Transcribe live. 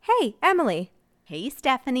Hey, Emily. Hey,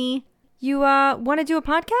 Stephanie. You want to do a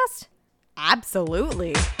podcast?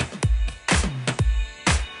 Absolutely.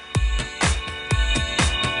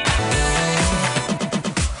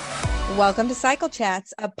 Welcome to Cycle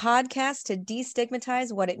Chats, a podcast to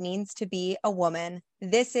destigmatize what it means to be a woman.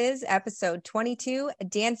 This is episode 22,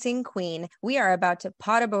 Dancing Queen. We are about to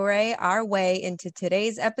pas de bourrée our way into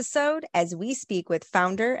today's episode as we speak with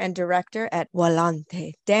founder and director at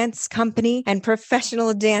Volante Dance Company and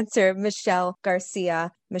professional dancer Michelle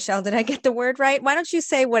Garcia. Michelle, did I get the word right? Why don't you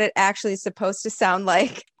say what it actually is supposed to sound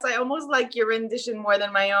like? I almost like your rendition more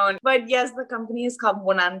than my own. But yes, the company is called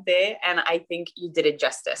Volante, and I think you did it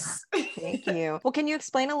justice. Thank you. Well, can you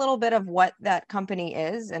explain a little bit of what that company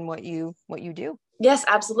is and what you do? Yes,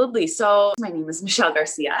 absolutely. So my name is Michelle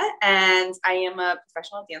Garcia, and I am a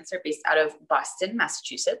professional dancer based out of Boston,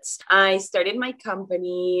 Massachusetts. I started my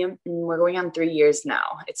company, we're going on 3 years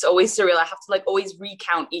now. It's always surreal. I have to always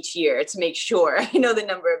recount each year to make sure I know the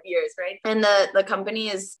number of years, right? And the company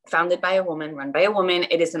is founded by a woman, run by a woman.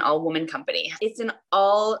 It is an all-woman company. It's an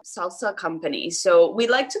all salsa company. So we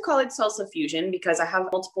like to call it salsa fusion because I have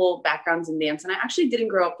multiple backgrounds in dance, and I actually didn't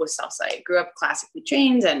grow up with salsa. I grew up classically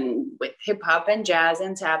trained and with hip hop and jazz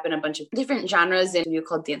and tap and a bunch of different genres in a studio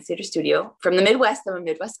called Dance Theater Studio. From the Midwest, I'm a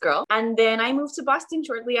Midwest girl. And then I moved to Boston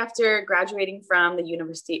shortly after graduating from the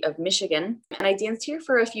University of Michigan. And I danced here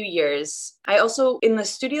for a few years. I also, in the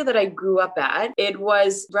studio that I grew up at, it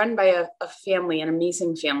was run by a family, an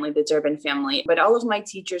amazing family, the Durbin family. But all of my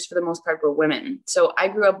teachers, for the most part, were women. So I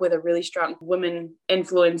grew up with a really strong women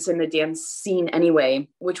influence in the dance scene anyway,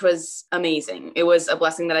 which was amazing. It was a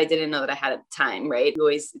blessing that I didn't know that I had at the time, right?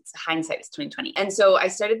 It's hindsight is 2020. And so I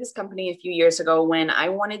started this company a few years ago when I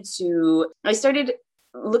started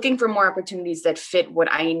looking for more opportunities that fit what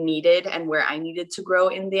I needed and where I needed to grow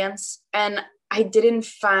in dance. And I didn't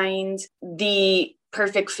find the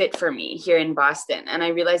perfect fit for me here in Boston. And I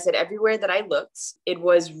realized that everywhere that I looked, it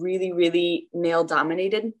was really, really male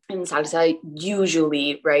dominated in salsa.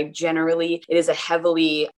 Usually, right? Generally, it is a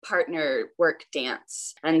heavily partner work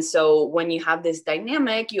dance. And so when you have this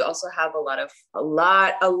dynamic, you also have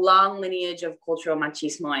a long lineage of cultural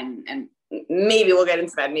machismo and maybe we'll get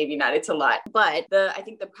into that, maybe not. It's a lot. But I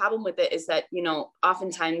think the problem with it is that,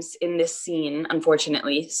 oftentimes in this scene,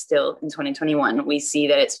 unfortunately, still in 2021, we see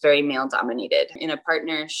that it's very male dominated. In a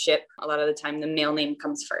partnership, a lot of the time, the male name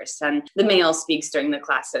comes first and the male speaks during the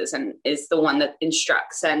classes and is the one that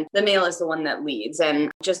instructs and the male is the one that leads.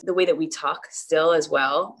 And just the way that we talk still as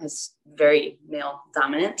well is very male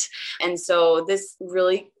dominant. And so this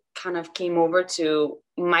really kind of came over to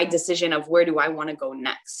my decision of where do I want to go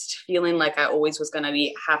next, feeling like I always was going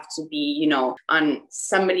to have to be, on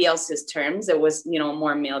somebody else's terms. It was,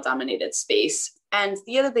 more male dominated space. And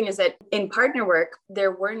the other thing is that in partner work,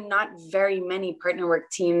 there were not very many partner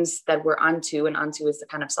work teams that were Onto, and Onto is the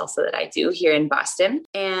kind of salsa that I do here in Boston.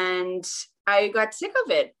 And I got sick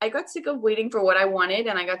of it. I got sick of waiting for what I wanted.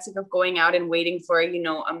 And I got sick of going out and waiting for,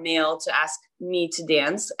 a male to ask me to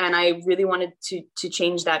dance. And I really wanted to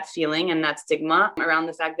change that feeling and that stigma around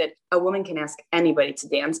the fact that a woman can ask anybody to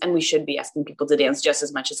dance. And we should be asking people to dance just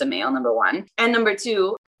as much as a male, number one. And number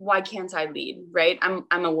two, why can't I lead, right?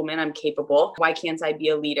 I'm a woman, I'm capable. Why can't I be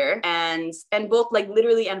a leader? And both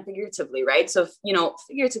literally and figuratively, right? So,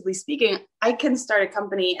 figuratively speaking, I can start a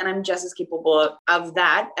company and I'm just as capable of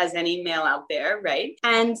that as any male out there, right?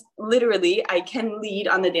 And literally I can lead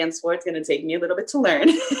on the dance floor. It's going to take me a little bit to learn,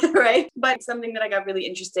 right? But it's something that I got really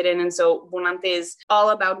interested in. And so Volante is all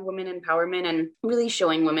about women empowerment and really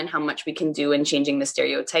showing women how much we can do and changing the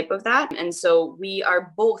stereotype of that. And so we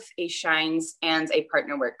are both a Shines and a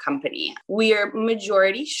partner work company. We are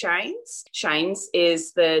majority Shines. Shines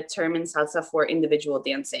is the term in salsa for individual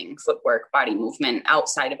dancing, footwork, body movement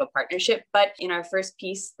outside of a partnership. But in our first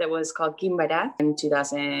piece that was called Quimbara in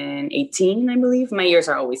 2018, I believe, my years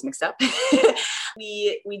are always mixed up.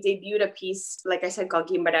 We debuted a piece, like I said, called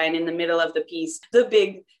Quimbara, and in the middle of the piece, the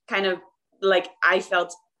big kind of I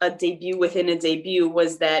felt a debut within a debut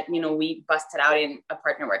was that, we busted out in a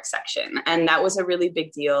partner work section. And that was a really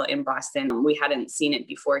big deal in Boston. We hadn't seen it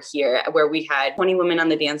before here, where we had 20 women on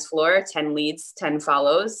the dance floor, 10 leads, 10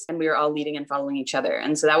 follows, and we were all leading and following each other.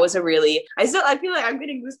 And so that was I feel like I'm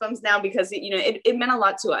getting goosebumps now because, it meant a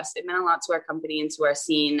lot to us. It meant a lot to our company and to our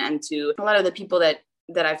scene and to a lot of the people that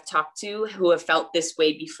I've talked to who have felt this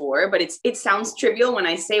way before, but it sounds trivial when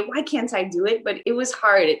I say, why can't I do it? But it was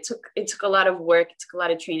hard. It took a lot of work. It took a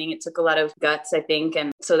lot of training. It took a lot of guts, I think.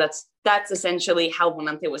 And so that's essentially how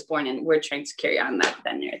Volante was born. And we're trying to carry on that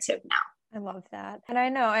narrative now. I love that. And I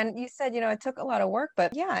know, and you said, it took a lot of work,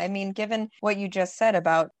 but yeah, I mean, given what you just said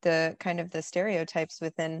about the kind of the stereotypes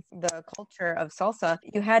within the culture of salsa,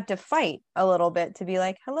 you had to fight a little bit to be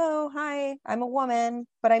like, hello, hi, I'm a woman,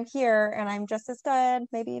 but I'm here and I'm just as good,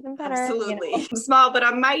 maybe even better. Absolutely. I'm small, but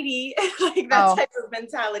I'm mighty. Like that type of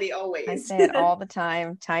mentality always. I say it all the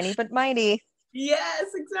time, tiny but mighty. Yes,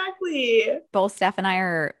 exactly. Both Steph and I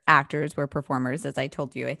are actors. We're performers, as I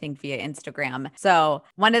told you, I think via Instagram. So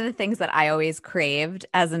one of the things that I always craved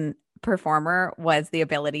as an performer was the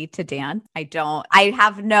ability to dance. I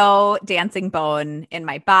have no dancing bone in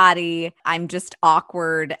my body. I'm just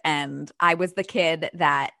awkward. And I was the kid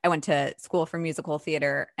that I went to school for musical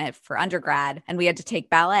theater for undergrad, and we had to take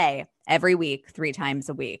ballet every week, 3 times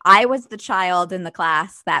a week. I was the child in the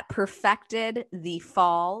class that perfected the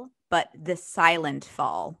fall, but the silent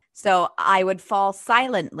fall. So I would fall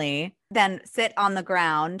silently, then sit on the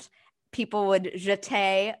ground. People would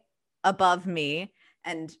jeter above me,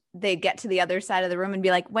 and they'd get to the other side of the room and be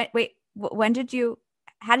like, wait,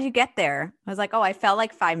 how did you get there? I was like, I fell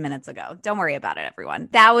like 5 minutes ago. Don't worry about it, everyone.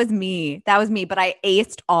 That was me. But I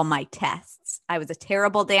aced all my tests. I was a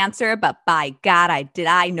terrible dancer, but by God,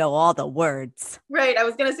 I know all the words. Right. I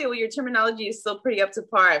was going to say, well, your terminology is still pretty up to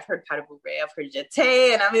par. I've heard pas de bourrée, I've heard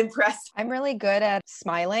jeté, and I'm impressed. I'm really good at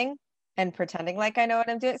smiling and pretending like I know what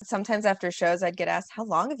I'm doing. Sometimes after shows, I'd get asked, how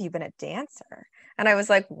long have you been a dancer? And I was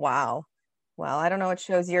like, wow. Well, I don't know what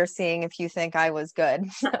shows you're seeing if you think I was good.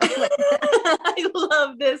 I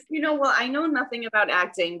love this. Well, I know nothing about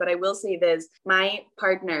acting, but I will say this. My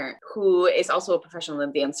partner, who is also a professional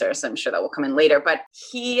dancer, so I'm sure that will come in later, but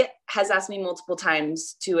he has asked me multiple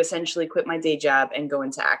times to essentially quit my day job and go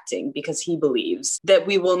into acting because he believes that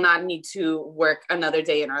we will not need to work another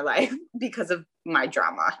day in our life because of my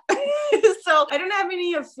drama. So I don't have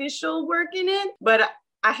any official work in it, but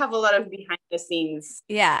I have a lot of behind the scenes.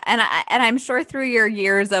 Yeah. And I'm sure through your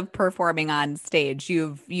years of performing on stage,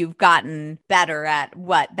 you've gotten better at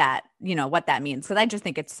what that means. Cause I just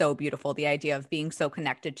think it's so beautiful. The idea of being so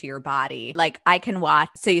connected to your body. Like I can watch.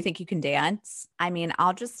 So you think you can dance? I mean,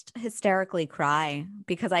 I'll just hysterically cry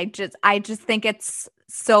because I just think it's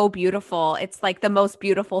so beautiful. It's like the most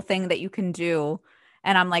beautiful thing that you can do.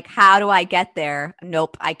 And I'm like, how do I get there?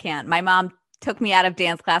 Nope, I can't. My mom took me out of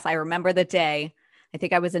dance class. I remember the day. I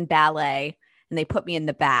think I was in ballet and they put me in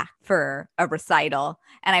the back for a recital.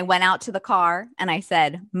 And I went out to the car and I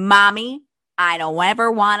said, Mommy, I don't ever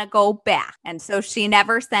want to go back. And so she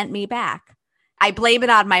never sent me back. I blame it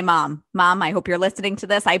on my mom. Mom, I hope you're listening to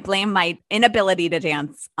this. I blame my inability to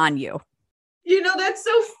dance on you. That's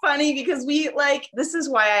so funny because this is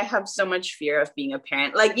why I have so much fear of being a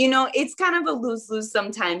parent. It's kind of a lose-lose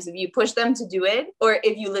sometimes if you push them to do it or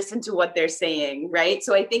if you listen to what they're saying, right?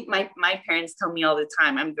 So I think my parents tell me all the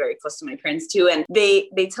time, I'm very close to my parents too. And they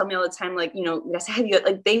tell me all the time,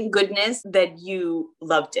 thank goodness that you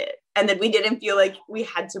loved it. And that we didn't feel like we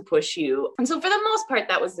had to push you. And so for the most part,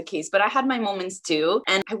 that was the case. But I had my moments too.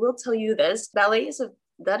 And I will tell you this, ballet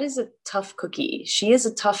that is a tough cookie. She is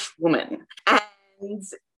a tough woman. And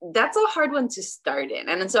that's a hard one to start in.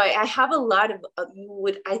 And so I have a lot of, you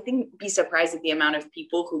would, I think, be surprised at the amount of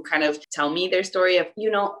people who kind of tell me their story of,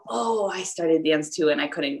 I started dance too and I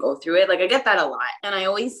couldn't go through it. I get that a lot. And I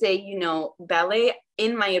always say, ballet,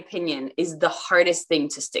 in my opinion, is the hardest thing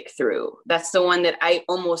to stick through. That's the one that I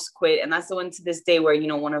almost quit. And that's the one to this day where,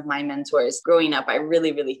 one of my mentors growing up, I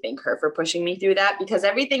really, really thank her for pushing me through that because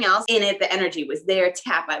everything else in it, the energy was there.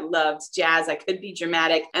 Tap, I loved. Jazz, I could be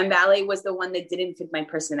dramatic. And ballet was the one that didn't fit my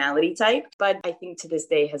personality type. But I think to this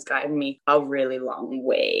day has gotten me a really long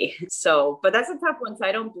way. But that's a tough one. So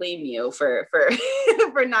I don't blame you for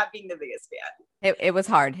for not being the biggest fan. It was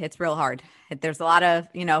hard. It's real hard. There's a lot of,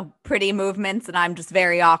 pretty movements and I'm just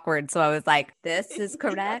very awkward. So I was like, this is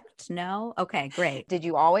correct. No. Okay, great. Did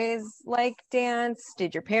you always like dance?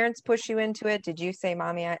 Did your parents push you into it? Did you say,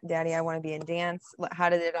 Mommy, Daddy, I want to be in dance? How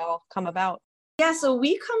did it all come about? Yeah, so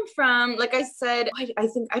we come from, like I said,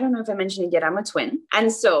 I don't know if I mentioned it yet, I'm a twin.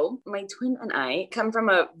 And so my twin and I come from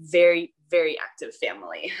a very, very active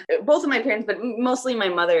family. Both of my parents, but mostly my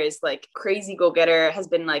mother is crazy go-getter, has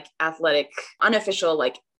been athletic, unofficial,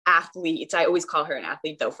 athlete. I always call her an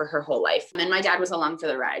athlete though for her whole life. And my dad was along for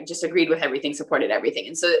the ride, just agreed with everything, supported everything.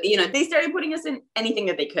 And so, they started putting us in anything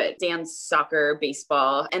that they could, dance, soccer,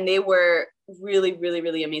 baseball. And they were really, really,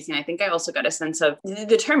 really amazing. I think I also got a sense of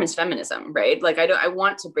the term is feminism, right? Like I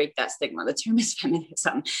want to break that stigma. The term is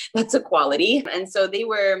feminism. That's equality. And so they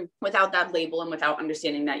were, without that label and without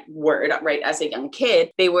understanding that word, right, as a young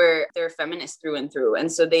kid, they're feminists through and through.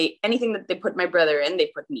 And so anything that they put my brother in,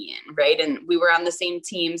 they put me in, right? And we were on the same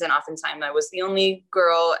teams. And oftentimes I was the only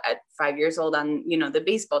girl at 5 years old on, the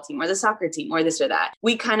baseball team or the soccer team or this or that.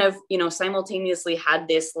 We kind of, simultaneously had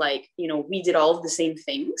this, like, we did all of the same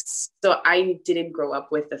things. So I didn't grow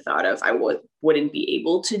up with the thought of I wouldn't be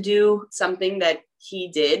able to do something that he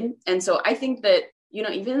did. And so I think that,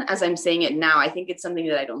 even as I'm saying it now, I think it's something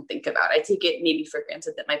that I don't think about. I take it maybe for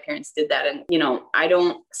granted that my parents did that. And, I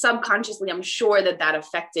don't subconsciously, I'm sure that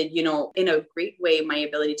affected, in a great way, my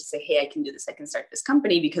ability to say, hey, I can do this. I can start this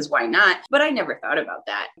company because why not? But I never thought about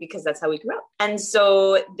that because that's how we grew up. And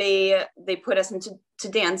so they put us into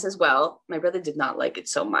dance as well. My brother did not like it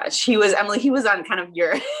so much. He was on kind of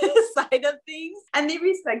your side of things, and they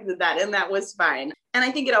respected that, and that was fine. And I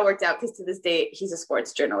think it all worked out because to this day, he's a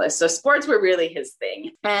sports journalist. So sports were really his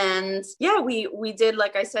thing. And yeah, we did,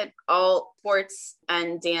 like I said, all sports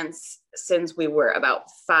and dance since we were about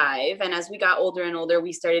 5. And as we got older and older,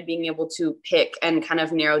 we started being able to pick and kind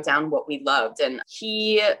of narrow down what we loved. And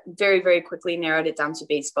he very, very quickly narrowed it down to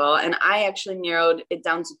baseball. And I actually narrowed it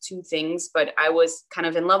down to 2 things, but I was kind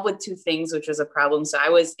of in love with 2 things, which was a problem. So I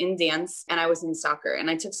was in dance and I was in soccer, and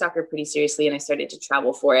I took soccer pretty seriously and I started to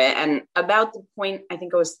travel for it. And about the point, I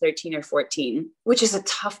think I was 13 or 14, which is a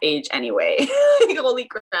tough age anyway. Like, holy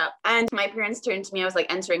crap. And my parents turned to me, I was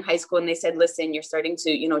like entering high school, and they said, listen, you're starting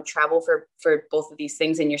to, travel for both of these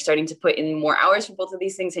things, and you're starting to put in more hours for both of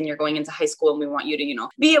these things, and you're going into high school, and we want you to,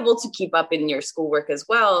 be able to keep up in your schoolwork as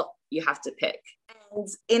well. You have to pick. And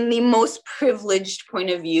in the most privileged point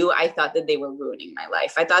of view, I thought that they were ruining my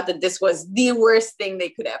life. I thought that this was the worst thing they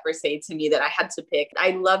could ever say to me, that I had to pick.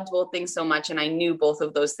 I loved both things so much, and I knew both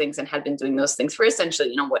of those things and had been doing those things for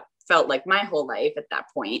essentially, what felt like my whole life at that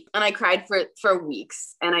point. And I cried for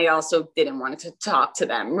weeks. And I also didn't want to talk to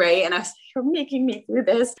them, right? And I was like, you're making me do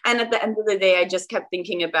this. And at the end of the day, I just kept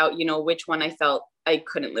thinking about, which one I felt I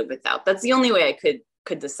couldn't live without. That's the only way I could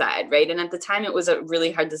decide, right? And at the time it was a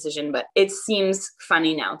really hard decision, but it seems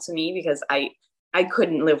funny now to me because I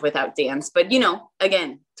couldn't live without dance, but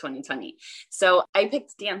again, 2020. So I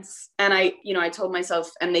picked dance, and I told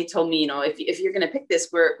myself, and they told me, if you're going to pick this,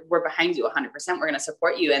 we're behind you 100%. We're going to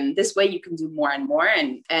support you. And this way you can do more and more,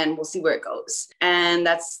 and we'll see where it goes. And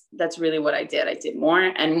that's really what I did. I did more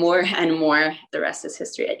and more and more. The rest is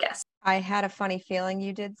history, I guess. I had a funny feeling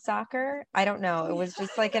you did soccer. I don't know. It was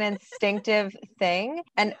just like an instinctive thing.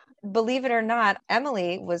 And believe it or not,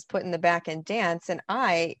 Emily was put in the back in dance, and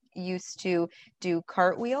I used to do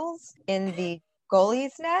cartwheels in the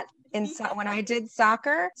goalie's net when I did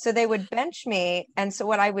soccer. So they would bench me. And so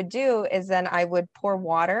what I would do is then I would pour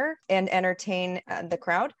water and entertain the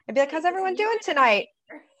crowd. I'd be like, how's everyone doing tonight?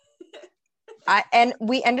 And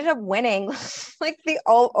we ended up winning like the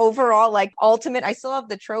overall, like ultimate. I still have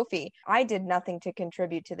the trophy. I did nothing to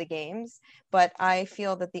contribute to the games, but I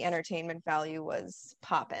feel that the entertainment value was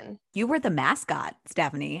popping. You were the mascot,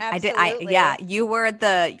 Stephanie. Absolutely. You were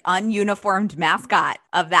the ununiformed mascot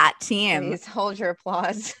of that team. Please hold your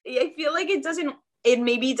applause. I feel like it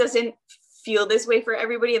maybe doesn't feel this way for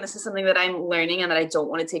everybody. And this is something that I'm learning and that I don't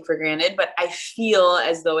want to take for granted. But I feel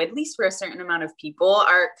as though, at least for a certain amount of people,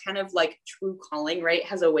 our kind of like true calling, right,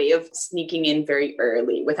 has a way of sneaking in very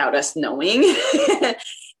early without us knowing,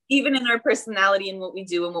 even in our personality and what we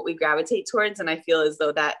do and what we gravitate towards. And I feel as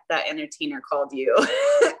though that entertainer called you.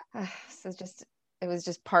 It was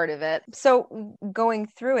just part of it. So going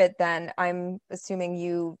through it then, I'm assuming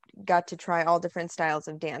you got to try all different styles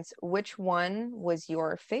of dance. Which one was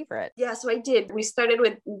your favorite? Yeah, so I did. We started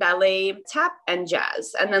with ballet, tap, and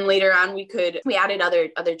jazz. And then later on, we added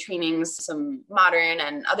other trainings, some modern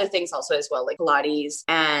and other things also as well, like Pilates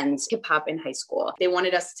and hip hop in high school. They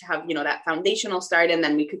wanted us to have, that foundational start, and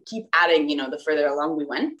then we could keep adding, the further along we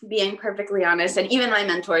went. Being perfectly honest, and even my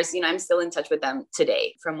mentors, I'm still in touch with them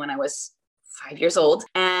today from when I was 5 years old,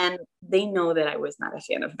 and they know that I was not a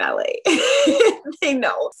fan of ballet. They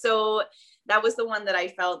know. So that was the one that I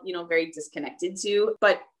felt, very disconnected to,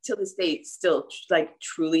 but till this day, still like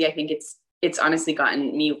truly, I think it's honestly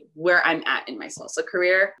gotten me where I'm at in my salsa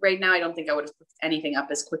career right now. I don't think I would have picked anything up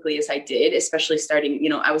as quickly as I did, especially starting,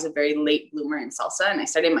 I was a very late bloomer in salsa, and I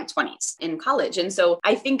started in my 20s in college. And so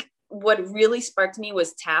I think what really sparked me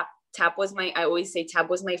was tap. I always say tap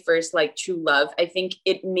was my first like true love. I think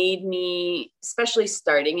it made me, especially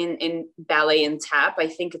starting in ballet and tap, I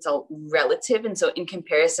think it's all relative. And so in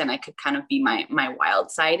comparison, I could kind of be my wild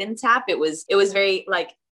side in tap. It was very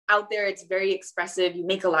like, out there. It's very expressive. You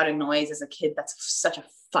make a lot of noise as a kid. That's such a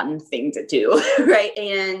fun thing to do, right?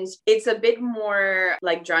 And it's a bit more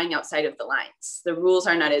like drawing outside of the lines. The rules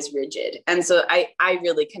are not as rigid. And so I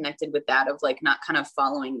really connected with that of like not kind of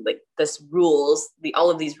following like this rules, all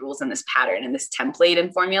of these rules and this pattern and this template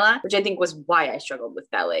and formula, which I think was why I struggled with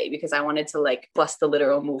ballet, because I wanted to like bust the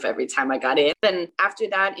literal move every time I got in. Then after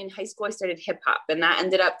that in high school, I started hip hop, and that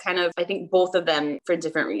ended up kind of, I think both of them for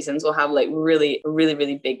different reasons will have like really, really,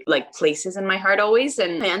 really big like places in my heart always.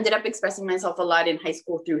 And I ended up expressing myself a lot in high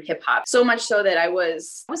school through hip hop, so much so that I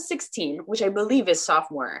was 16, which I believe is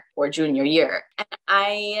sophomore or junior year. And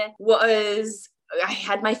I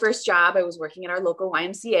had my first job. I was working at our local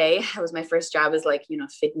YMCA. It was my first job as like,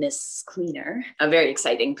 fitness cleaner, a very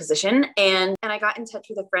exciting position. And I got in touch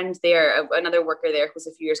with a friend there, another worker there who was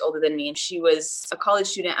a few years older than me. And she was a college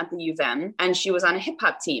student at the U of M, and she was on a hip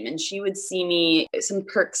hop team. And she would see me, some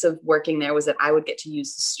perks of working there was that I would get to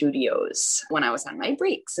use the studios when I was on my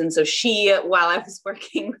breaks. And so while I was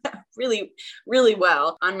working really, really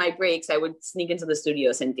well on my breaks, I would sneak into the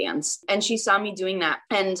studios and dance. And she saw me doing that.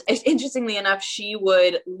 And interestingly enough, she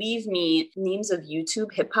would leave me names of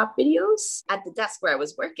YouTube hip hop videos at the desk where I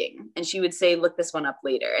was working. And she would say, look this one up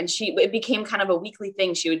later. And it became kind of a weekly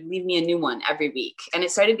thing. She would leave me a new one every week. And it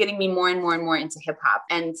started getting me more and more and more into hip hop.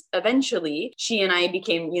 And eventually she and I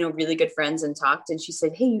became, really good friends and talked. And she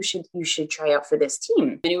said, hey, you should try out for this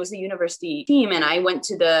team. And it was a university team. And I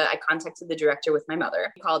contacted the director with my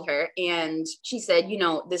mother, called her, and she said,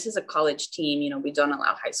 this is a college team. We don't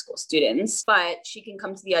allow high school students, but she can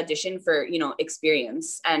come to the audition for,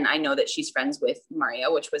 experience. And I know that she's friends with Maria,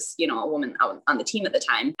 which was, a woman out on the team at the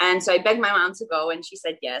time. And so I begged my mom to go, and she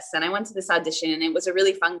said yes. And I went to this audition, and it was a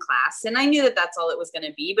really fun class. And I knew that that's all it was going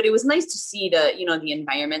to be, but it was nice to see the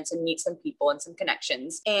environment and meet some people and some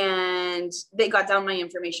connections. And they got down my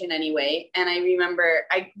information anyway. And I remember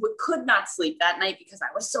I could not sleep that night because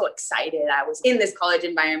I was so excited. I was in this college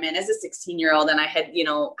environment as a 16-year-old, and I had,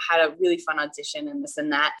 had a really fun audition and this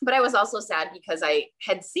and that. But I was also sad because I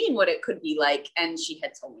had seen what it could be like, and she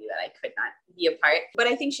had told me that I could not be a part. But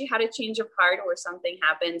I think she had a change of heart or something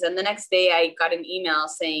happened. And the next day I got an email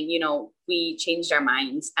saying, we changed our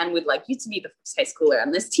minds and would like you to be the first high schooler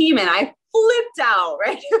on this team. And I flipped out,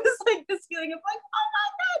 right? It was like this feeling of like, oh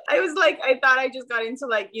my God. I was like, I thought I just got into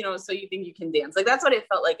like, so you think you can dance. Like that's what it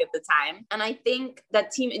felt like at the time. And I think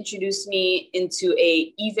that team introduced me into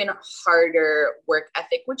a even harder work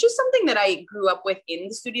ethic, which is something that I grew up with in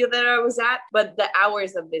the studio that I was at. But the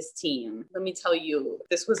hours of this team, let me tell you,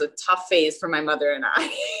 this was a tough phase for my mother and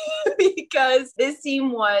I because this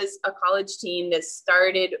team was a college team that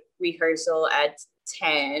started rehearsal at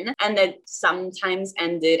 10 and that sometimes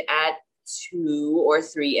ended at 2 or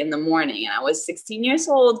 3 in the morning. And I was 16 years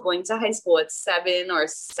old going to high school at 7 or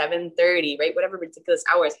 7:30, right? Whatever ridiculous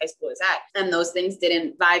hours high school is at. And those things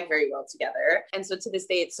didn't vibe very well together. And so to this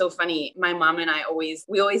day, it's so funny. My mom and I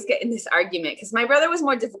we always get in this argument because my brother was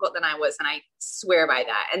more difficult than I was. And I swear by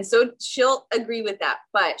that. And so she'll agree with that.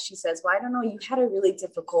 But she says, well, I don't know, you had a really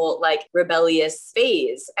difficult, like rebellious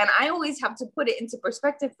phase. And I always have to put it into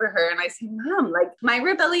perspective for her. And I say, Mom, like my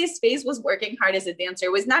rebellious phase was working hard as a dancer.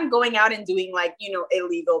 It was not going out and doing like,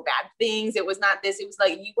 illegal bad things. It was not this. It was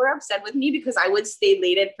like, you were upset with me because I would stay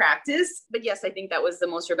late at practice. But yes, I think that was the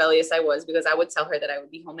most rebellious I was because I would tell her that I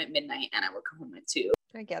would be home at midnight and I would come home at 2.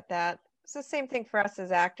 I get that. It's the same thing for us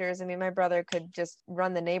as actors. I mean, my brother could just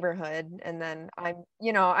run the neighborhood, and then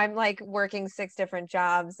I'm like working 6 different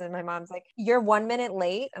jobs, and my mom's like, you're 1 minute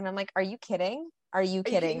late. And I'm like, are you kidding? Are you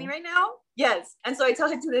kidding? Are you kidding me right now? Yes. And so I tell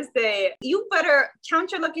her to this day, you better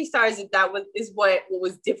count your lucky stars if that is what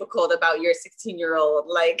was difficult about your 16-year-old.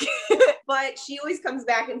 Like, but she always comes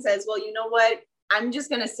back and says, well, you know what? I'm just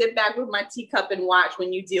going to sit back with my teacup and watch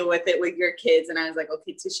when you deal with it with your kids. And I was like,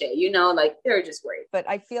 okay, touche, like they're just worried. But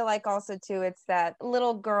I feel like also too, it's that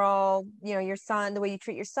little girl, your son, the way you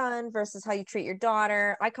treat your son versus how you treat your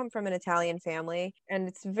daughter. I come from an Italian family, and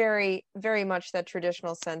it's very, very much that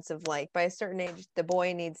traditional sense of like, by a certain age, the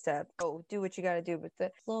boy needs to do what you got to do. But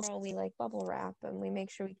the little girl, we like bubble wrap and we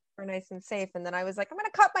make sure we're nice and safe. And then I was like, I'm going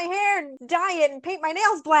to cut my hair and dye it and paint my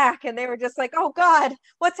nails black. And they were just like, oh God,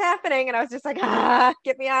 what's happening? And I was just like,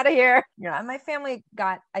 get me out of here. And my family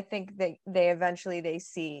I think they eventually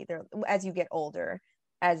see there, as you get older,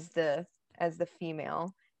 as the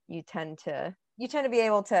female, you tend to be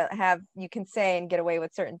able to you can say and get away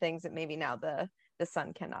with certain things that maybe now the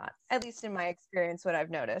son cannot. At least in my experience, what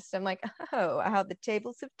I've noticed. I'm like, oh, how the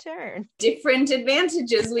tables have turned. Different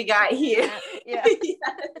advantages we got here. Yeah.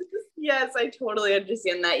 Yes, I totally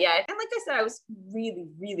understand that. Yeah. And like I said, I was really,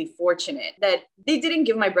 really fortunate that they didn't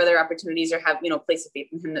give my brother opportunities or have, place of faith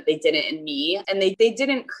in him that they didn't in me. And they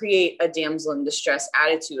didn't create a damsel in distress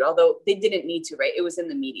attitude, although they didn't need to, right? It was in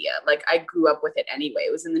the media. Like I grew up with it anyway.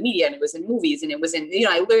 It was in the media and it was in movies and it was in,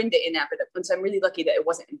 I learned it in Abbott. And so I'm really lucky that it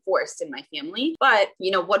wasn't enforced in my family. But,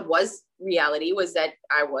 what was reality was that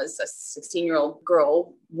I was a 16-year-old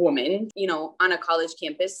girl, woman, on a college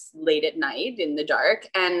campus late at night in the dark.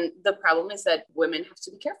 And the problem is that women have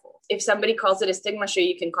to be careful. If somebody calls it a stigma, sure,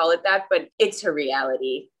 you can call it that, but it's a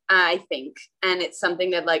reality, I think. And it's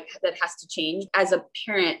something that that has to change. As a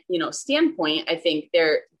parent, standpoint, I think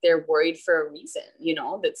they're worried for a reason,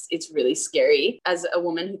 it's really scary as a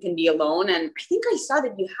woman who can be alone. And I think I saw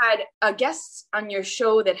that you had a guest on your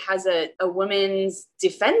show that has a women's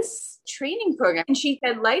defense training program. And she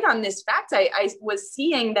shed light on this fact. I was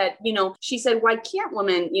seeing that, she said, why can't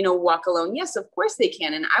women, walk alone? Yes, of course they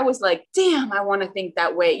can. And I was like, damn, I want to think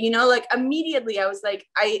that way. Immediately I was like,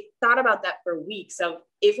 I thought about that for weeks of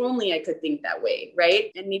if only I could think that way.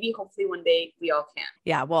 Right. And maybe hopefully one day we all can.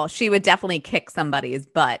 Yeah. Well, she would definitely kick somebody's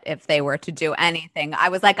butt if they were to do anything. I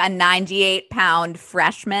was like a 98-pound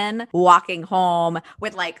freshman walking home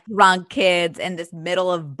with drunk kids in this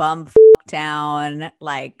middle of bum town.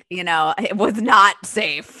 It was not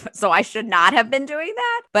safe. So I should not have been doing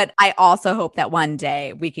that. But I also hope that one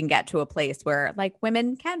day we can get to a place where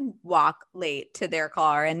women can walk late to their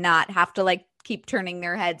car and not have to keep turning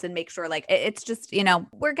their heads and make sure it's just,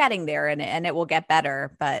 we're getting there and it will get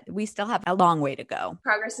better, but we still have a long way to go.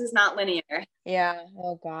 Progress is not linear. Yeah.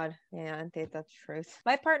 Oh God. Yeah. I think that's truth.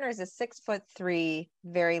 My partner is a 6'3",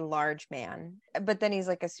 very large man, but then he's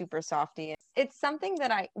like a super softie. It's something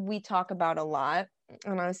that we talk about a lot.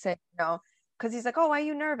 And I was saying, because he's like, oh, why are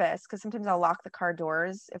you nervous? Because sometimes I'll lock the car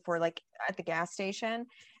doors if we're at the gas station.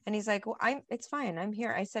 And he's like, well, it's fine. I'm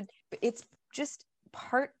here. I said, it's just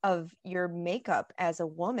part of your makeup as a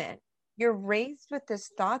woman. You're raised with this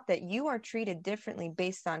thought that you are treated differently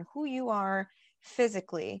based on who you are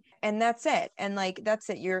physically, and that's it. And that's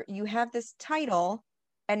it. You have this title,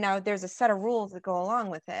 and now there's a set of rules that go along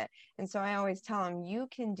with it. And so I always tell him, you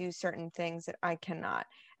can do certain things that I cannot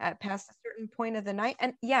at past a certain point of the night.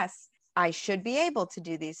 And yes, I should be able to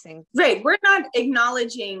do these things. Right. We're not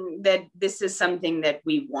acknowledging that this is something that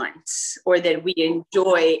we want or that we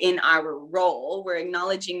enjoy in our role. We're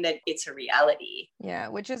acknowledging that it's a reality. Yeah,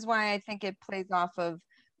 which is why I think it plays off of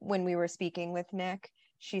when we were speaking with Nick.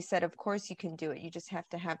 She said, of course you can do it. You just have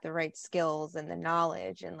to have the right skills and the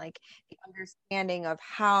knowledge and the understanding of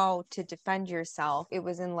how to defend yourself. It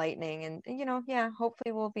was enlightening. And,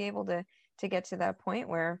 hopefully we'll be able to get to that point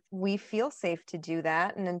where we feel safe to do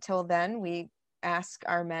that. And until then, we ask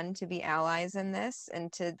our men to be allies in this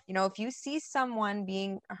and to, if you see someone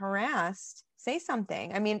being harassed, say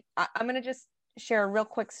something. I mean, I'm going to just share a real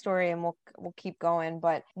quick story and we'll keep going.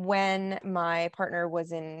 But when my partner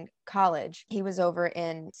was in college, he was over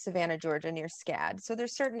in Savannah, Georgia, near SCAD. So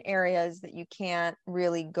there's certain areas that you can't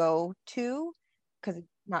really go to because it's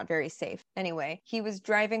not very safe. Anyway, he was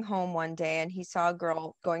driving home one day and he saw a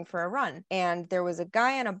girl going for a run, and there was a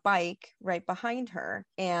guy on a bike right behind her,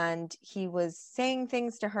 and he was saying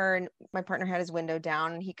things to her, and my partner had his window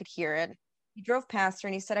down and he could hear it. He drove past her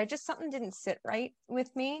and he said, something didn't sit right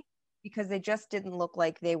with me because they just didn't look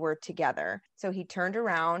like they were together. So he turned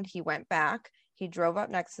around, he went back, he drove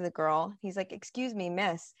up next to the girl. He's like, excuse me,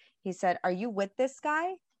 miss. He said, are you with this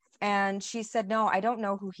guy? And she said, no, I don't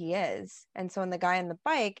know who he is. And so when the guy on the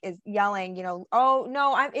bike is yelling, oh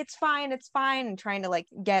no, it's fine, and trying to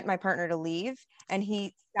get my partner to leave. And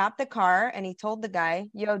he stopped the car and he told the guy,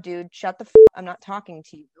 yo, dude, shut the I'm not talking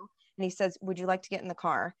to you. And he says, would you like to get in the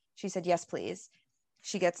car? She said, yes, please.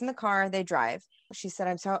 She gets in the car, they drive. She said,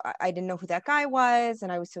 I didn't know who that guy was.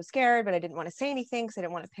 And I was so scared, but I didn't want to say anything because I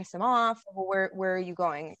didn't want to piss him off. Well, where are you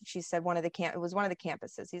going? She said, it was one of the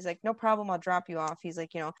campuses. He's like, no problem. I'll drop you off. He's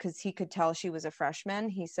like, because he could tell she was a freshman.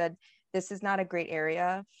 He said, this is not a great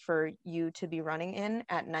area for you to be running in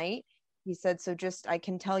at night. He said, so I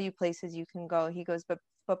can tell you places you can go. He goes, but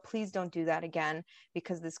please don't do that again,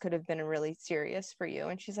 because this could have been really serious for you.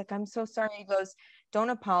 And she's like, I'm so sorry. He goes, don't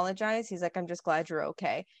apologize. He's like, I'm just glad you're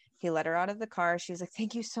okay. He let her out of the car. She was like,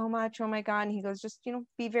 thank you so much. Oh my God. And he goes, just,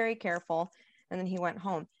 be very careful. And then he went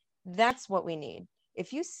home. That's what we need.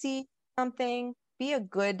 If you see something, be a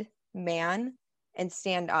good man and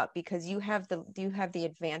stand up, because you have the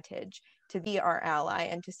advantage to be our ally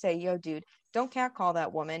and to say, yo, dude, don't catcall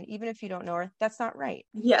that woman, even if you don't know her. That's not right.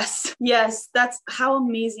 Yes. That's how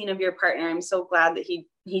amazing of your partner. I'm so glad that he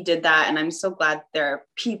did that. And I'm so glad there are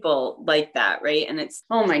people like that. Right. And it's,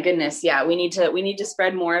 oh my goodness. Yeah. We need to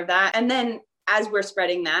spread more of that. And then as we're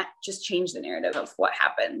spreading that, just change the narrative of what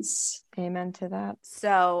happens. Amen to that.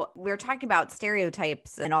 So we're talking about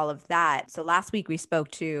stereotypes and all of that. So last week we spoke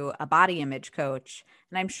to a body image coach,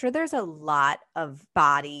 and I'm sure there's a lot of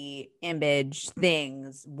body image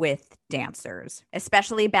things with dancers,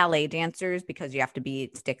 especially ballet dancers, because you have to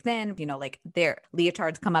be stick thin, like their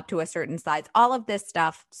leotards come up to a certain size, all of this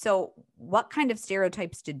stuff. So what kind of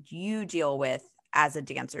stereotypes did you deal with as a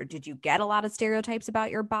dancer? Did you get a lot of stereotypes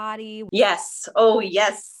about your body? Yes. Oh,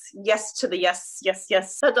 yes. Yes to the yes, yes,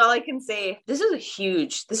 yes. That's all I can say. This is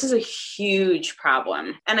a huge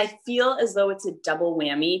problem. And I feel as though it's a double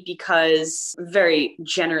whammy because, very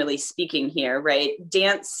generally speaking here, right?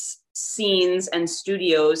 Dance scenes and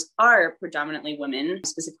studios are predominantly women,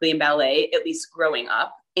 specifically in ballet, at least growing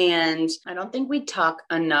up. And I don't think we talk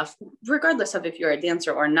enough, regardless of if you're a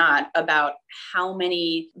dancer or not, about how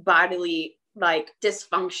many bodily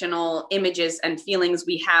dysfunctional images and feelings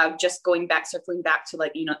we have just circling back to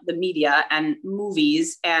the media and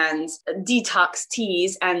movies and detox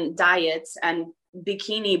teas and diets and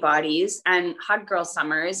bikini bodies and hot girl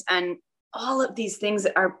summers and all of these things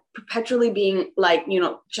that are perpetually being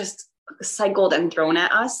just cycled and thrown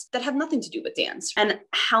at us that have nothing to do with dance, and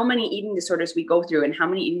how many eating disorders we go through and how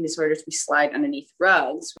many eating disorders we slide underneath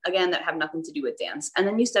rugs, again, that have nothing to do with dance. And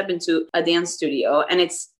then you step into a dance studio and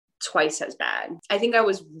it's twice as bad. I think I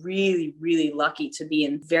was really, really lucky to be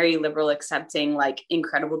in very liberal, accepting,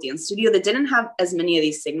 incredible dance studio that didn't have as many of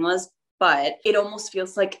these stigmas, but it almost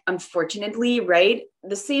feels like, unfortunately, right?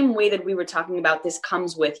 The same way that we were talking about this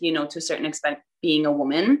comes with, to a certain extent, being a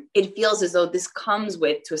woman. It feels as though this comes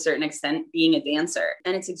with, to a certain extent, being a dancer.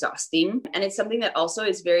 And it's exhausting. And it's something that also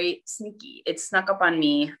is very sneaky. It snuck up on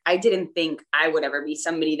me. I didn't think I would ever be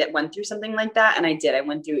somebody that went through something like that. And I did. I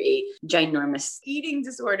went through a ginormous eating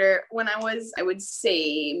disorder when I was, I would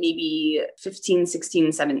say, maybe 15,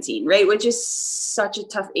 16, 17, right? Which is such a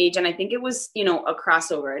tough age. And I think it was, a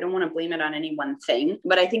crossover. I don't want to blame it on any one thing,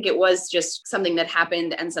 but I think it was just something that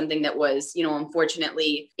happened and something that was,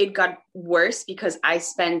 unfortunately, it got worse because I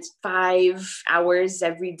spent 5 hours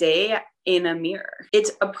every day in a mirror.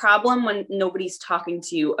 It's a problem when nobody's talking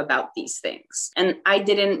to you about these things. And I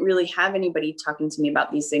didn't really have anybody talking to me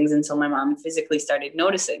about these things until my mom physically started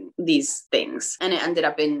noticing these things. And it ended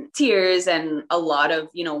up in tears and a lot of,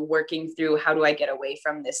 working through how do I get away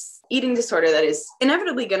from this eating disorder that is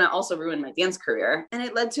inevitably going to also ruin my dance career. And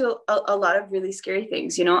it led to a lot of really scary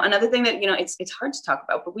things. Another thing that, it's hard to talk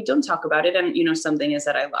about, but we don't talk about it. And, something is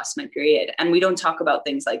that I lost my period, and we don't talk about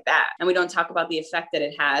things like that. And we don't talk about the effect that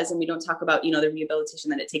it has. And we don't talk about, the rehabilitation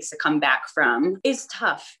that it takes to come back from. It's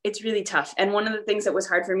tough. It's really tough. And one of the things that was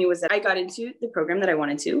hard for me was that I got into the program that I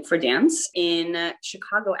wanted to for dance in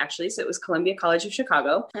Chicago, actually. So it was Columbia College of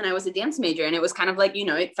Chicago. And I was a dance major. And it was kind of like,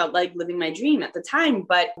 it felt like living my dream at the time.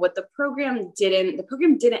 But what the program didn't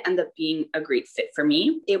end up being a great fit for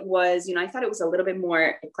me. It was, I thought it was a little bit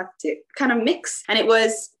more eclectic kind of mix. And it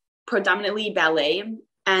was predominantly ballet.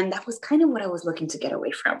 And that was kind of what I was looking to get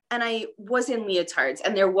away from. And I was in leotards,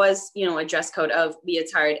 and there was, a dress code of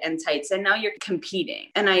leotard and tights, and now you're competing.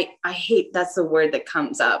 And I hate, that's the word that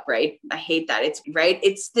comes up, right? I hate that. It's right.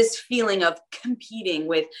 It's this feeling of competing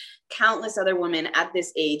with countless other women at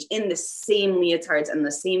this age in the same leotards and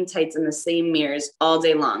the same tights and the same mirrors all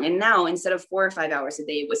day long. And now instead of 4 or 5 hours a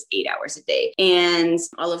day, it was 8 hours a day. And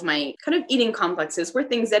all of my kind of eating complexes were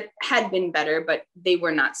things that had been better, but they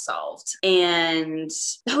were not solved. And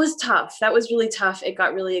that was tough. That was really tough. It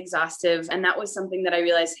got really exhaustive. And that was something that I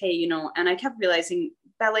realized, hey, and I kept realizing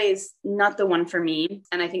ballet is not the one for me.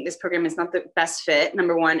 And I think this program is not the best fit,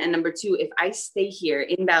 number one. And number two, if I stay here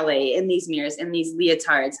in ballet, in these mirrors, in these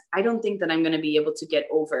leotards, I don't think that I'm going to be able to get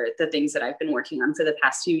over the things that I've been working on for the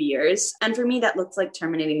past few years. And for me, that looked like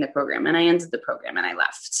terminating the program. And I ended the program and I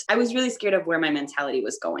left. I was really scared of where my mentality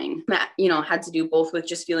was going. That, had to do both with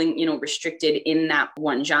just feeling, restricted in that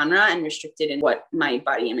one genre and restricted in what my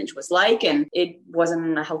body image was like. And it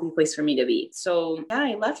wasn't a healthy place for me to be. So yeah,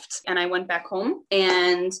 I left and I went back home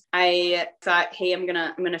and I thought, hey, I'm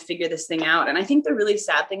gonna figure this thing out. And I think the really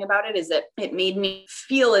sad thing about it is that it made me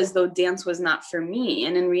feel as though dance was not for me.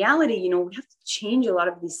 And in reality, we have to change a lot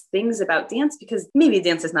of these things about dance, because maybe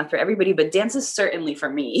dance is not for everybody, but dance is certainly for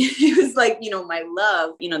me. It was like, my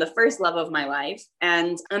love, the first love of my life.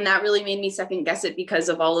 And that really made me second guess it because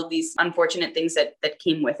of all of these unfortunate things that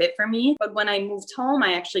came with it for me. But when I moved home,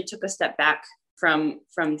 I actually took a step back from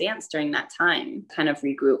dance during that time, kind of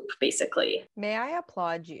regroup, basically. May I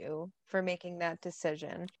applaud you for making that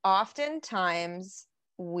decision? Oftentimes,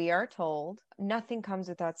 we are told nothing comes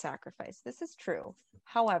without sacrifice. This is true.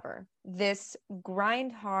 However, this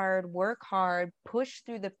grind hard, work hard, push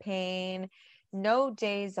through the pain, no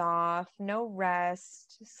days off, no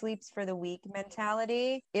rest, sleeps for the week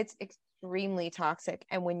mentality, it's extremely toxic.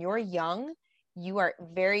 And when you're young, you are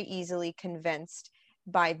very easily convinced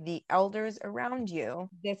by the elders around you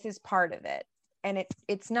this is part of it. And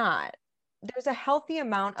it's not. There's a healthy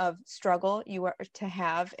amount of struggle you are to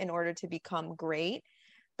have in order to become great,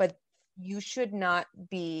 but you should not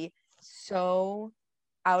be so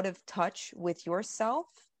out of touch with yourself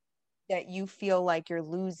that you feel like you're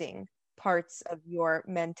losing parts of your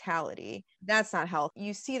mentality. That's not healthy.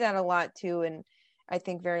 You see that a lot too, and I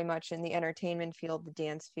think very much in the entertainment field, the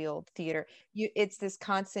dance field, theater. It's this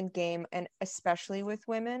constant game, and especially with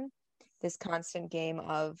women, this constant game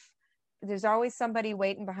of there's always somebody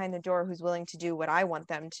waiting behind the door who's willing to do what I want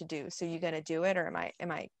them to do. So you gonna do it, or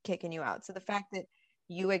am I kicking you out? So the fact that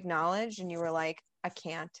you acknowledged and you were like, I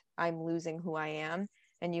can't, I'm losing who I am,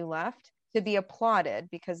 and you left, to be applauded,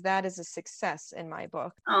 because that is a success in my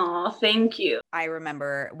book. Oh, thank you. I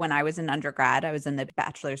remember when I was in undergrad, I was in the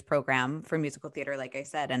bachelor's program for musical theater, like I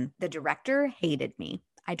said, and the director hated me.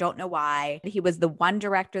 I don't know why. He was the one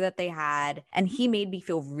director that they had, and he made me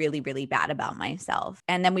feel really, really bad about myself.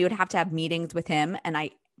 And then we would have to have meetings with him, and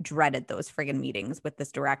I dreaded those friggin' meetings with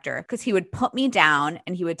this director because he would put me down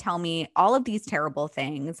and he would tell me all of these terrible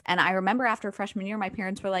things. And I remember after freshman year, my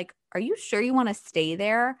parents were like, are you sure you want to stay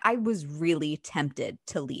there? I was really tempted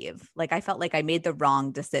to leave. Like, I felt like I made the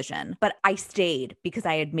wrong decision, but I stayed because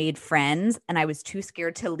I had made friends and I was too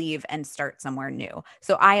scared to leave and start somewhere new.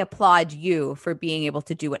 So I applaud you for being able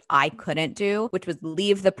to do what I couldn't do, which was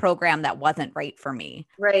leave the program that wasn't right for me.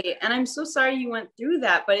 Right. And I'm so sorry you went through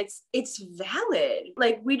that, but it's valid.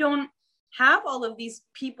 Like, we don't have all of these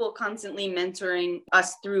people constantly mentoring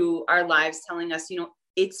us through our lives, telling us,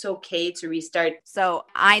 it's okay to restart. So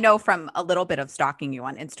I know from a little bit of stalking you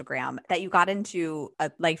on Instagram that you got into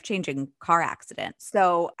a life-changing car accident.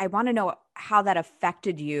 So I want to know how that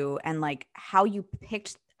affected you and like how you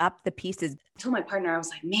picked up the pieces. I told my partner, I was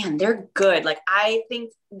like, man, they're good. Like, I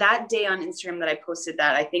think that day on Instagram that I posted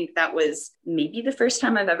that, I think that was maybe the first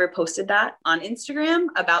time I've ever posted that on Instagram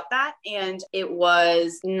about that. And it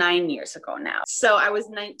was 9 years ago now. So I was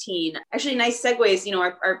 19. Actually, nice segues,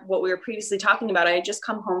 our what we were previously talking about. I had just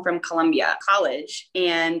come home from Columbia College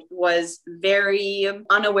and was very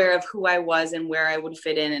unaware of who I was and where I would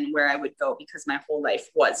fit in and where I would go because my whole life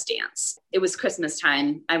was dance. It was Christmas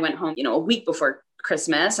time. I went home, a week before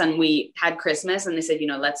Christmas, and we had Christmas, and they said,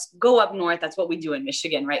 let's go up north. That's what we do in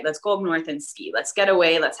Michigan, right? Let's go up north and ski. Let's get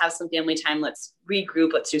away. Let's have some family time. Let's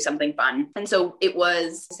regroup. Let's do something fun. And so it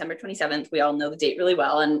was December 27th. We all know the date really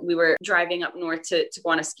well. And we were driving up north to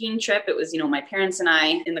go on a skiing trip. It was, my parents and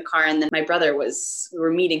I in the car. And then my brother we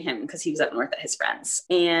were meeting him because he was up north at his friends.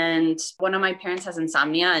 And one of my parents has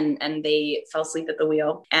insomnia and they fell asleep at the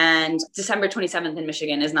wheel. And December 27th in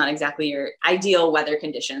Michigan is not exactly your ideal weather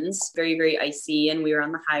conditions. Very, very icy. And we were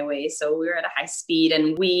on the highway. So we were at a high speed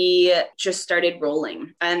and we just started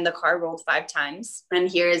rolling and the car rolled 5 times.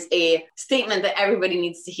 And here's a statement that everybody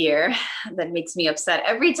needs to hear that makes me upset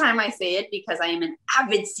every time I say it because I am an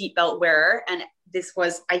avid seatbelt wearer. And this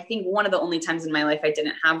was, I think, one of the only times in my life I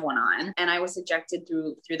didn't have one on. And I was ejected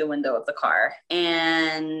through the window of the car.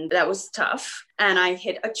 And that was tough. And I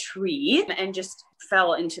hit a tree and just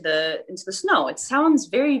fell into the snow. It sounds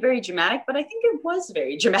very, very dramatic, but I think it was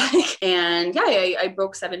very dramatic. And yeah, I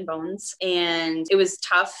broke 7 bones and it was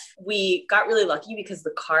tough. We got really lucky because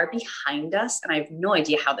the car behind us, and I have no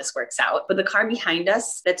idea how this works out, but the car behind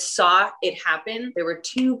us that saw it happen, there were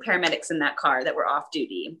 2 paramedics in that car that were off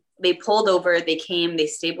duty. They pulled over, they came, they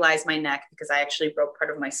stabilized my neck because I actually broke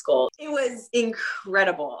part of my skull. It was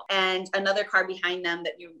incredible. And another car behind them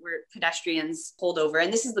that were pedestrians pulled over.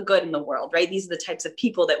 And this is the good in the world, right? These are the types of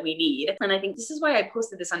people that we need. And I think this is why I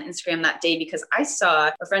posted this on Instagram that day, because I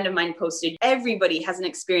saw a friend of mine posted, everybody has an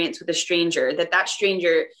experience with a stranger, that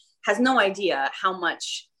stranger has no idea how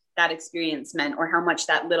much that experience meant or how much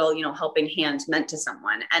that little, helping hand meant to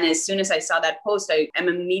someone. And as soon as I saw that post, I am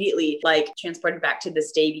immediately transported back to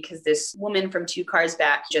this day because this woman from 2 cars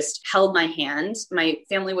back just held my hand. My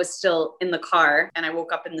family was still in the car and I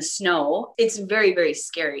woke up in the snow. It's very, very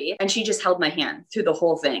scary. And she just held my hand through the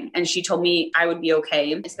whole thing. And she told me I would be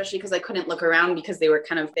okay, especially because I couldn't look around because they were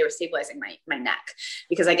stabilizing my neck.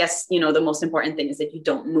 Because I guess, the most important thing is that you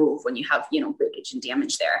don't move when you have, breakage and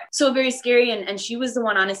damage there. So very scary. And she was the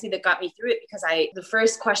one, honestly, honestly, that got me through it because the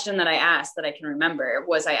first question that I asked that I can remember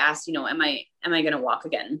was I asked, am I going to walk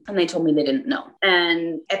again? And they told me they didn't know.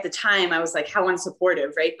 And at the time I was like, how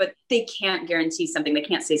unsupportive, right? But they can't guarantee something. They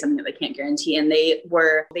can't say something that they can't guarantee. And they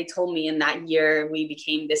told me in that year, we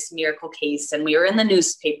became this miracle case and we were in the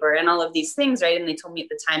newspaper and all of these things, right? And they told me at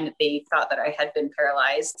the time that they thought that I had been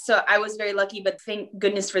paralyzed. So I was very lucky, but thank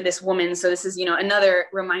goodness for this woman. So this is, another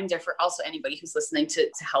reminder for also anybody who's listening to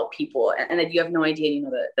help people and that you have no idea,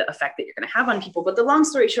 the effect that you're going to have on people. But the long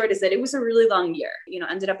story short is that it was a really long year,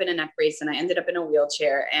 ended up in a neck brace and I ended up in a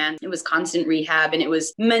wheelchair and it was constant rehab and it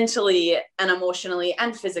was mentally and emotionally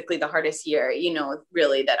and physically the hardest year,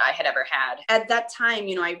 really that I had ever had. At that time,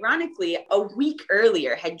 ironically, a week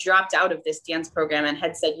earlier had dropped out of this dance program and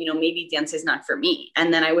had said, maybe dance is not for me.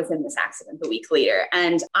 And then I was in this accident a week later.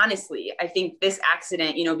 And honestly, I think this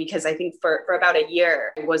accident, because I think for about a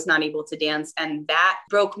year, I was not able to dance and that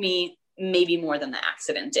broke me maybe more than the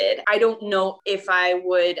accident did. I don't know if I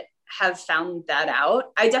would have found that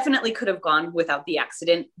out. I definitely could have gone without the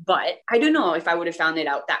accident, but I don't know if I would have found it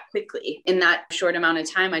out that quickly. In that short amount of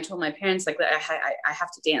time, I told my parents, I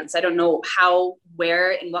have to dance. I don't know how,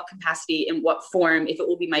 where, in what capacity, in what form, if it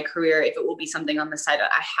will be my career, if it will be something on the side,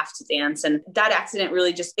 I have to dance. And that accident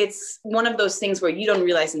really it's one of those things where you don't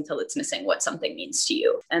realize until it's missing what something means to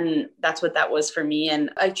you. And that's what that was for me. And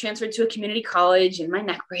I transferred to a community college in my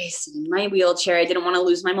neck brace, in my wheelchair. I didn't want to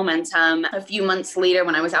lose my momentum. A few months later,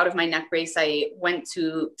 when I was out of my neck brace, I went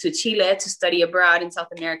to Chile to study abroad in South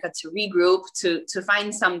America, to regroup, to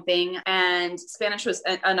find something. And Spanish was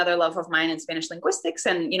another love of mine, and Spanish linguistics.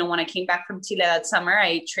 And, when I came back from Chile that summer,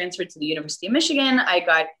 I transferred to the University of Michigan. I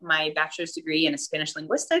got my bachelor's degree in Spanish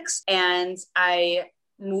linguistics, and I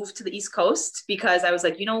moved to the East Coast because I was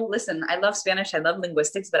like, listen, I love Spanish, I love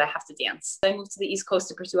linguistics, but I have to dance. I moved to the East Coast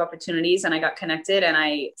to pursue opportunities and I got connected and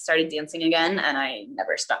I started dancing again and I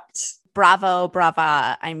never stopped. Bravo,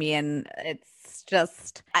 brava. I mean, it's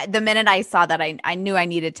just the minute I saw that, I knew I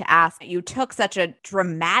needed to ask. You took such a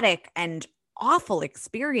dramatic and awful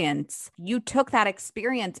experience. You took that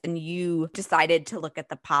experience and you decided to look at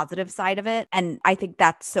the positive side of it. And I think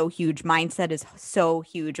that's so huge. Mindset is so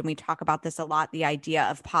huge. And we talk about this a lot, the idea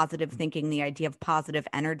of positive thinking, the idea of positive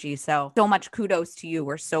energy. So much kudos to you.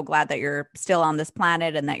 We're so glad that you're still on this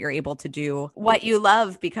planet and that you're able to do what you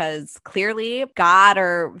love, because clearly God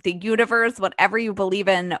or the universe, whatever you believe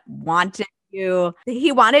in, wanted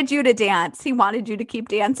he wanted you to dance. He wanted you to keep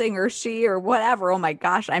dancing, or she, or whatever. Oh my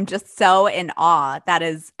gosh. I'm just so in awe. That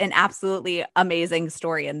is an absolutely amazing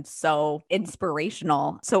story and so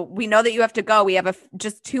inspirational. So we know that you have to go. We have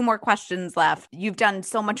just 2 more questions left. You've done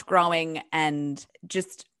so much growing and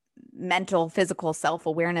just mental, physical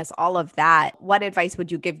self-awareness, all of that. What advice would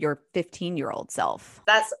you give your 15-year-old self?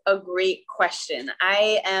 That's a great question.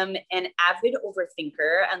 I am an avid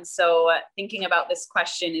overthinker. And so thinking about this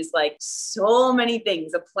question is like so many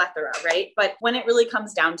things, a plethora, right? But when it really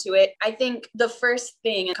comes down to it, I think the first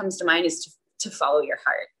thing that comes to mind is to follow your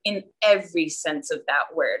heart in every sense of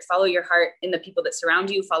that word. Follow your heart in the people that surround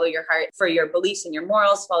you, follow your heart for your beliefs and your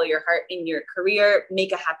morals, follow your heart in your career,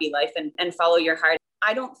 make a happy life and follow your heart.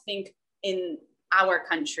 I don't think in our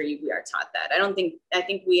country we are taught that. I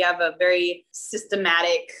think we have a very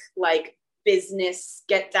systematic, business,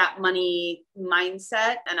 get that money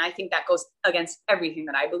mindset. And I think that goes against everything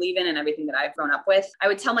that I believe in and everything that I've grown up with. I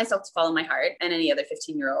would tell myself to follow my heart and any other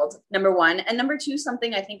 15-year-old, number one. And number two,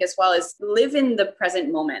 something I think as well is live in the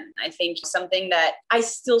present moment. I think something that I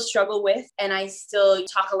still struggle with and I still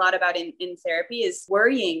talk a lot about in therapy is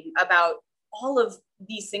worrying about all of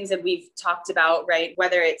these things that we've talked about, right?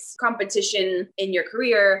 Whether it's competition in your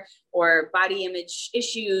career or body image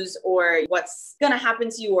issues or what's going to happen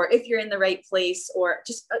to you or if you're in the right place or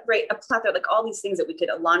just a plethora, all these things that we could,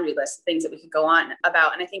 a laundry list of things that we could go on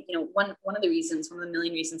about. And I think, one of the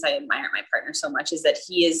million reasons I admire my partner so much is that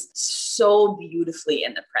he is so beautifully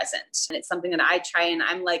in the present. And it's something that I try and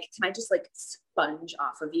I'm like, can I just sponge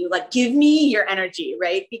off of you? Give me your energy,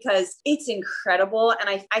 right? Because it's incredible. And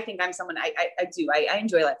I think I'm someone I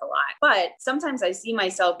enjoy life a lot, but sometimes I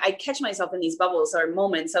catch myself in these bubbles or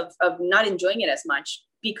moments of not enjoying it as much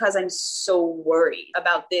because I'm so worried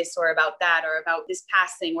about this or about that or about this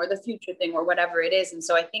past thing or the future thing or whatever it is. And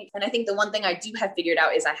so I think the one thing I do have figured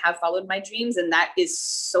out is I have followed my dreams, and that is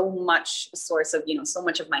so much a source of, so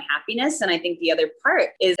much of my happiness. And I think the other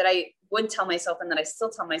part is that I would tell myself and that I still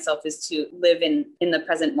tell myself is to live in the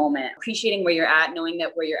present moment, appreciating where you're at, knowing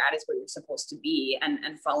that where you're at is where you're supposed to be,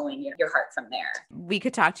 and following your heart from there. We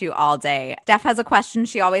could talk to you all day. Steph has a question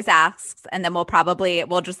she always asks, and then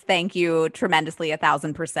we'll just thank you tremendously,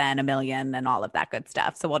 1,000%, a million, and all of that good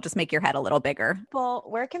stuff. So we'll just make your head a little bigger. Well,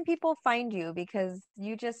 where can people find you? Because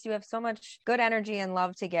you have so much good energy and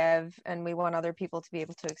love to give, and we want other people to be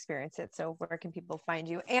able to experience it. So where can people find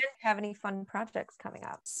you and have any fun projects coming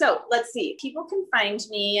up? So let's see. People can find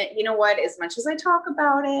me, you know what, as much as I talk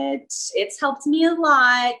about it, it's helped me a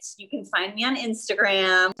lot. You can find me on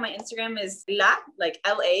Instagram. My Instagram is like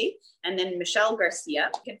LA, and then Michelle Garcia.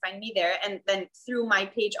 You can find me there. And then through my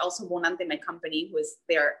page, also Bonante, my company,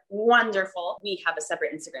 they're wonderful. We have a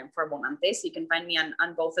separate Instagram for Bonante. So you can find me on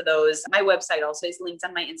both of those. My website also is linked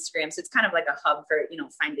on my Instagram. So it's kind of like a hub for,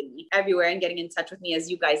 finding me everywhere and getting in touch with me as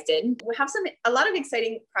you guys did. We have a lot of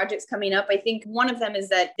exciting projects coming up. I think one of them is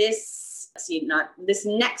that this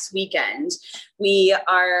next weekend, we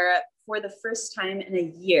are, for the first time in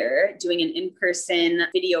a year, doing an in-person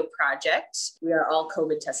video project. We are all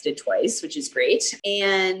COVID tested twice, which is great.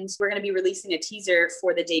 And we're going to be releasing a teaser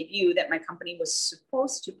for the debut that my company was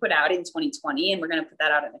supposed to put out in 2020. And we're going to put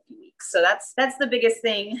that out in a few weeks. So that's the biggest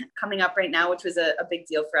thing coming up right now, which was a big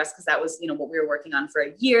deal for us, because that was, what we were working on for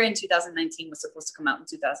a year in 2019, was supposed to come out in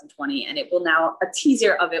 2020. And a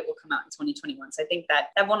teaser of it will come out in 2021. So I think that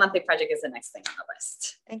Bonante project is the next thing on the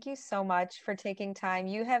list. Thank you so much for taking time.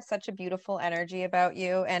 You have such a beautiful energy about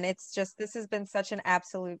you, and this has been such an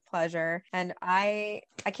absolute pleasure, and I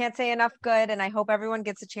can't say enough good, and I hope everyone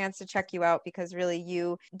gets a chance to check you out, because really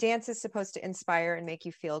dance is supposed to inspire and make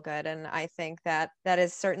you feel good, and I think that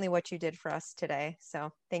is certainly what you did for us today.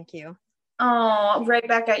 So thank you. Oh, right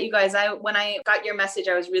back at you guys. When I got your message,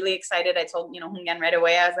 I was really excited. I told, Hungen right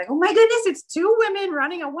away. I was like, oh my goodness, it's two women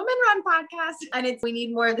running a women-run podcast. And we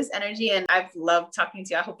need more of this energy. And I've loved talking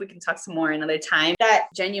to you. I hope we can talk some more another time. That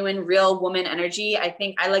genuine, real woman energy, I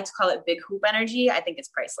think I like to call it big hoop energy. I think it's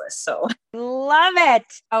priceless. So love it.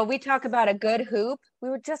 Oh, we talk about a good hoop. We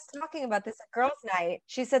were just talking about this at girls' night.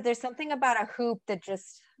 She said there's something about a hoop that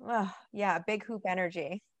just, big hoop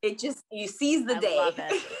energy. You seize the day. Love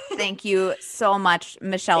it. Thank you so much,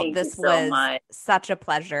 Michelle. This was such a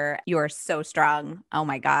pleasure. You are so strong. Oh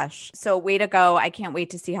my gosh. So way to go. I can't wait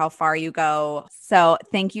to see how far you go. So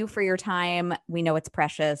thank you for your time. We know it's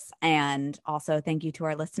precious. And also thank you to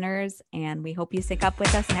our listeners. And we hope you sync up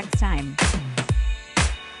with us next time.